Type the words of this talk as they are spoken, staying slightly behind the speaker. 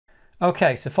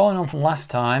Okay, so following on from last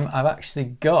time, I've actually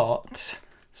got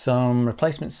some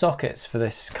replacement sockets for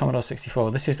this Commodore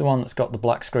 64. This is the one that's got the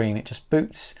black screen. It just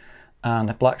boots and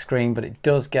a black screen, but it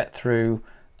does get through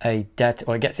a dead,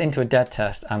 or it gets into a dead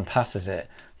test and passes it,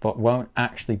 but won't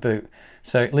actually boot.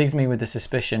 So it leaves me with the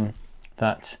suspicion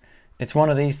that it's one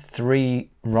of these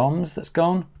 3 ROMs that's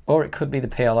gone, or it could be the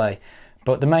PLA.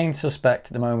 But the main suspect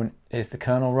at the moment is the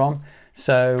kernel ROM.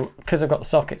 So because I've got the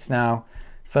sockets now,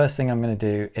 first thing I'm going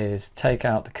to do is take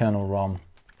out the kernel ROM,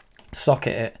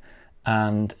 socket it,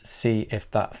 and see if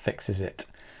that fixes it.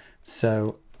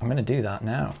 So I'm going to do that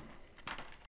now.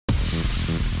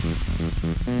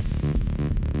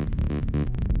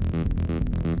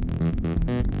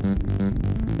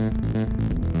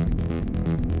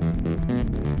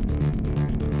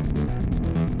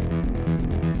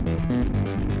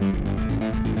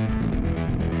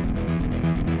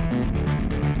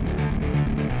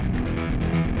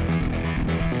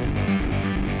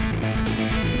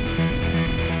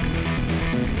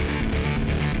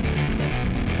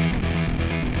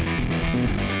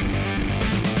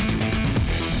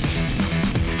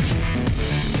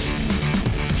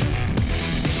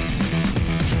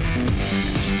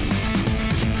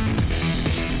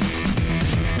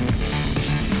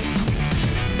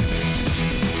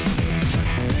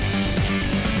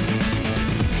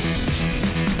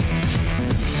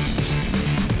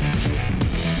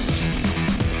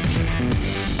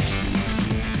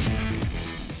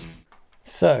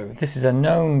 So this is a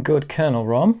known good kernel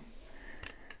ROM,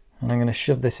 and I'm going to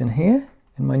shove this in here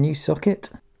in my new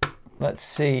socket. Let's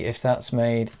see if that's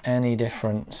made any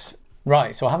difference.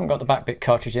 Right, so I haven't got the back bit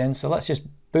cartridge in, so let's just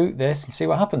boot this and see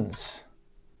what happens.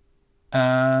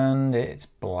 And it's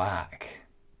black.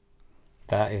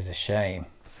 That is a shame.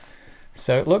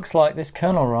 So it looks like this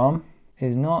kernel ROM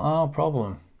is not our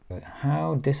problem.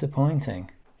 How disappointing.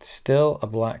 It's still a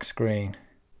black screen.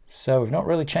 So we've not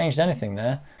really changed anything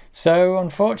there. So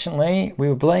unfortunately, we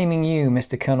were blaming you,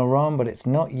 Mr. Kernel ROM, but it's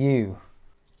not you.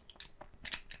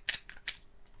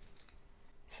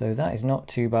 So that is not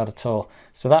too bad at all.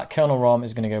 So that kernel ROM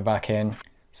is going to go back in.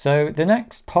 So the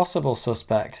next possible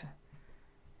suspect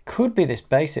could be this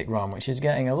basic ROM, which is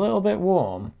getting a little bit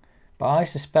warm, but I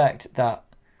suspect that.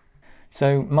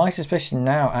 So my suspicion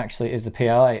now actually is the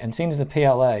PLA, and seeing as the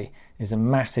PLA is a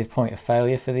massive point of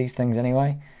failure for these things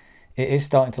anyway, it is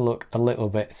starting to look a little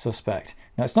bit suspect.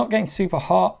 Now it's not getting super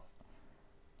hot,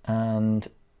 and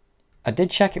I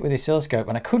did check it with the oscilloscope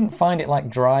and I couldn't find it like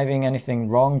driving anything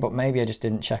wrong, but maybe I just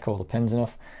didn't check all the pins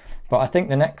enough. But I think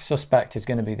the next suspect is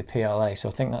going to be the PLA, so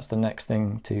I think that's the next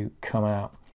thing to come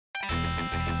out.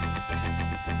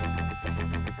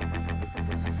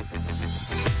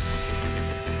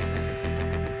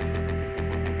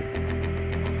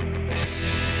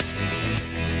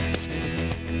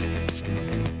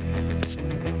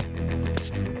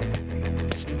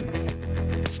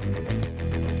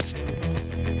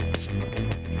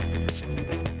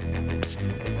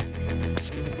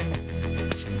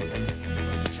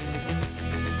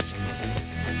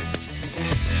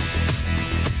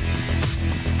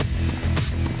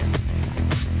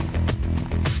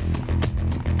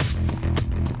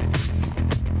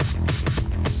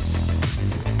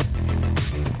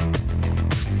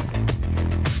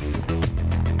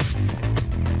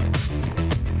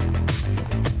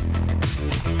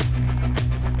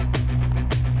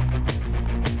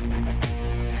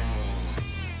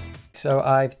 So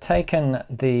I've taken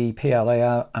the PLA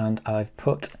out and I've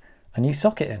put a new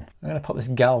socket in. I'm going to put this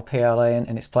GAL PLA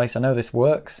in its place. I know this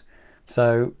works,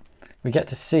 so we get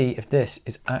to see if this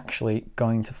is actually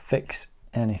going to fix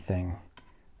anything.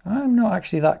 I'm not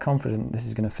actually that confident this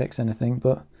is going to fix anything,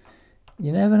 but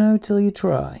you never know till you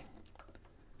try.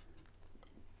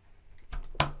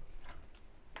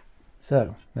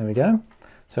 So there we go.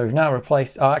 So we've now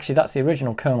replaced, oh actually that's the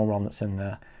original kernel ROM that's in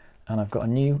there, and I've got a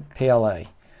new PLA.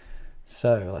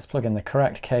 So let's plug in the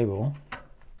correct cable.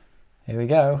 Here we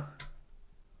go.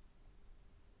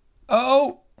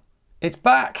 Oh, it's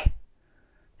back.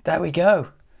 There we go.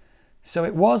 So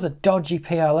it was a dodgy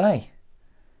PLA.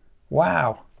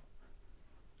 Wow.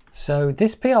 So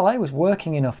this PLA was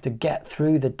working enough to get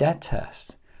through the dead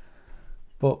test,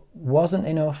 but wasn't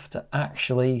enough to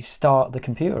actually start the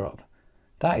computer up.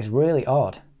 That is really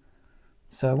odd.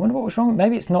 So I wonder what was wrong.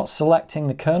 Maybe it's not selecting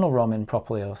the kernel ROM in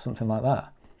properly or something like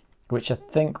that, which I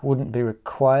think wouldn't be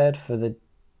required for the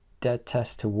dead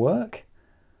test to work.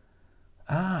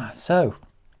 So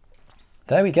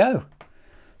there we go.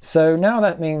 So now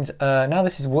that means, now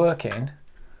this is working.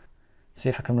 See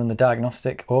if I can run the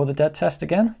diagnostic or the dead test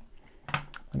again.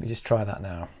 Let me just try that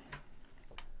now.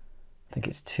 I think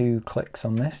it's 2 clicks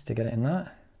on this to get it in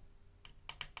that.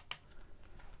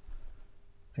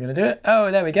 Is it going to do it?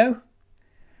 Oh, there we go.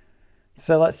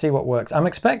 So let's see what works. I'm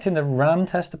expecting the RAM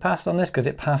test to pass on this because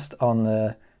it passed on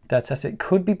the dead test. It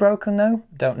could be broken though,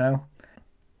 don't know.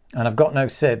 And I've got no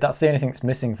SID. That's the only thing that's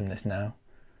missing from this now.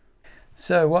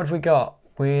 So what have we got?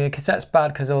 Cassette's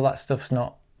bad because all that stuff's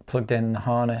not plugged in the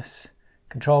harness.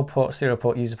 Control port, serial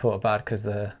port, user port are bad because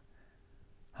the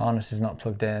harness is not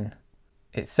plugged in.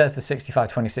 It says the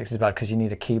 6526 is bad because you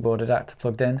need a keyboard adapter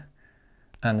plugged in.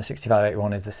 And the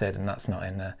 6581 is the SID and that's not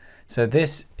in there. So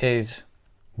this is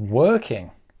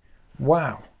working.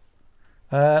 Wow.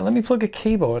 Let me plug a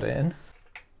keyboard in.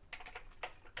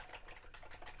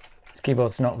 This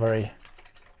keyboard's not very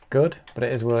good, but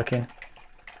it is working.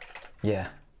 Yeah.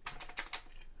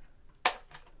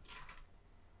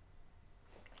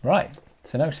 Right,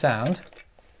 so no sound,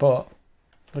 but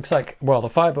looks like, well, the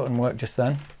fire button worked just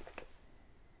then.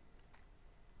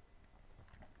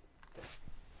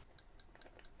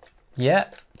 Yeah,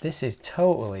 this is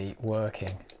totally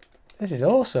working. This is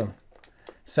awesome.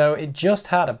 So it just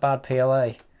had a bad PLA.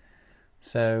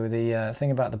 So the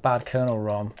thing about the bad kernel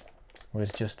ROM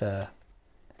was just a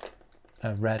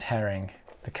red herring.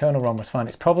 The kernel ROM was fine.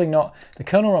 It's probably not, the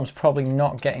kernel ROM's probably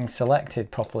not getting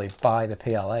selected properly by the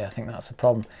PLA. I think that's the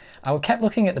problem. I kept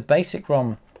looking at the basic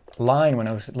ROM line when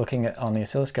I was looking at on the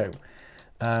oscilloscope.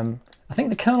 I think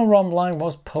the kernel ROM line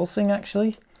was pulsing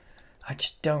actually. I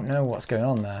just don't know what's going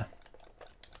on there.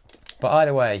 But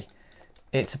either way,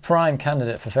 it's a prime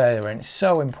candidate for failure, and it's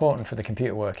so important for the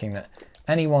computer working that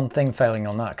any one thing failing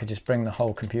on that could just bring the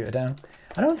whole computer down.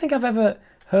 I don't think I've ever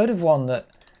heard of one that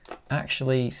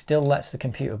actually still lets the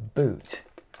computer boot,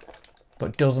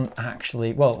 but doesn't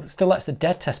actually, well, still lets the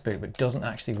dead test boot, but doesn't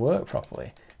actually work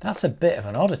properly. That's a bit of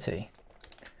an oddity.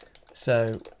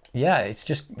 So yeah, it's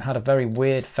just had a very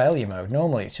weird failure mode.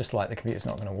 Normally it's just like the computer's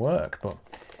not going to work, but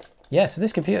yeah, so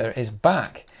this computer is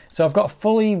back. So I've got a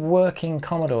fully working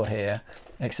Commodore here,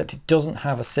 except it doesn't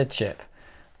have a SID chip.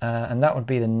 And that would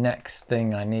be the next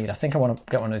thing I need. I think I want to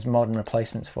get one of those modern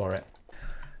replacements for it.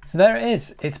 So there it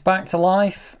is, it's back to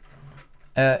life.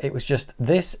 It was just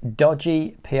this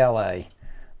dodgy PLA.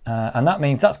 And that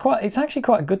means it's actually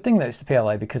quite a good thing that it's the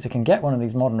PLA, because it can get one of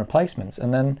these modern replacements.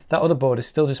 And then that other board is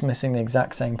still just missing the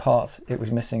exact same parts it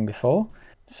was missing before.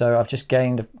 So I've just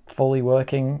gained a fully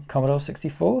working Commodore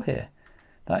 64 here.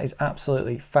 That is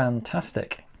absolutely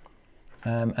fantastic.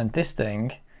 And this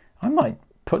thing, I might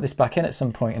put this back in at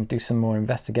some point and do some more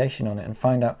investigation on it and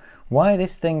find out why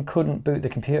this thing couldn't boot the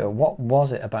computer. What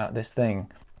was it about this thing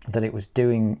that it was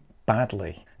doing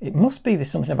badly? It must be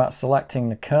there's something about selecting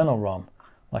the kernel ROM.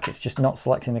 Like it's just not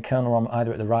selecting the kernel ROM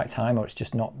either at the right time, or it's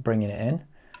just not bringing it in.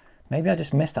 Maybe I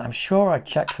just missed it. I'm sure I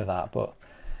checked for that, but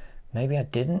maybe I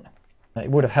didn't.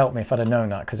 It would have helped me if I'd have known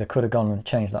that, because I could have gone and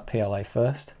changed that PLA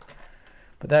first.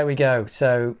 But there we go.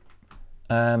 So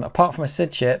apart from a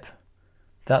SID chip,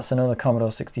 that's another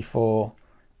Commodore 64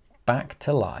 back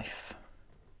to life.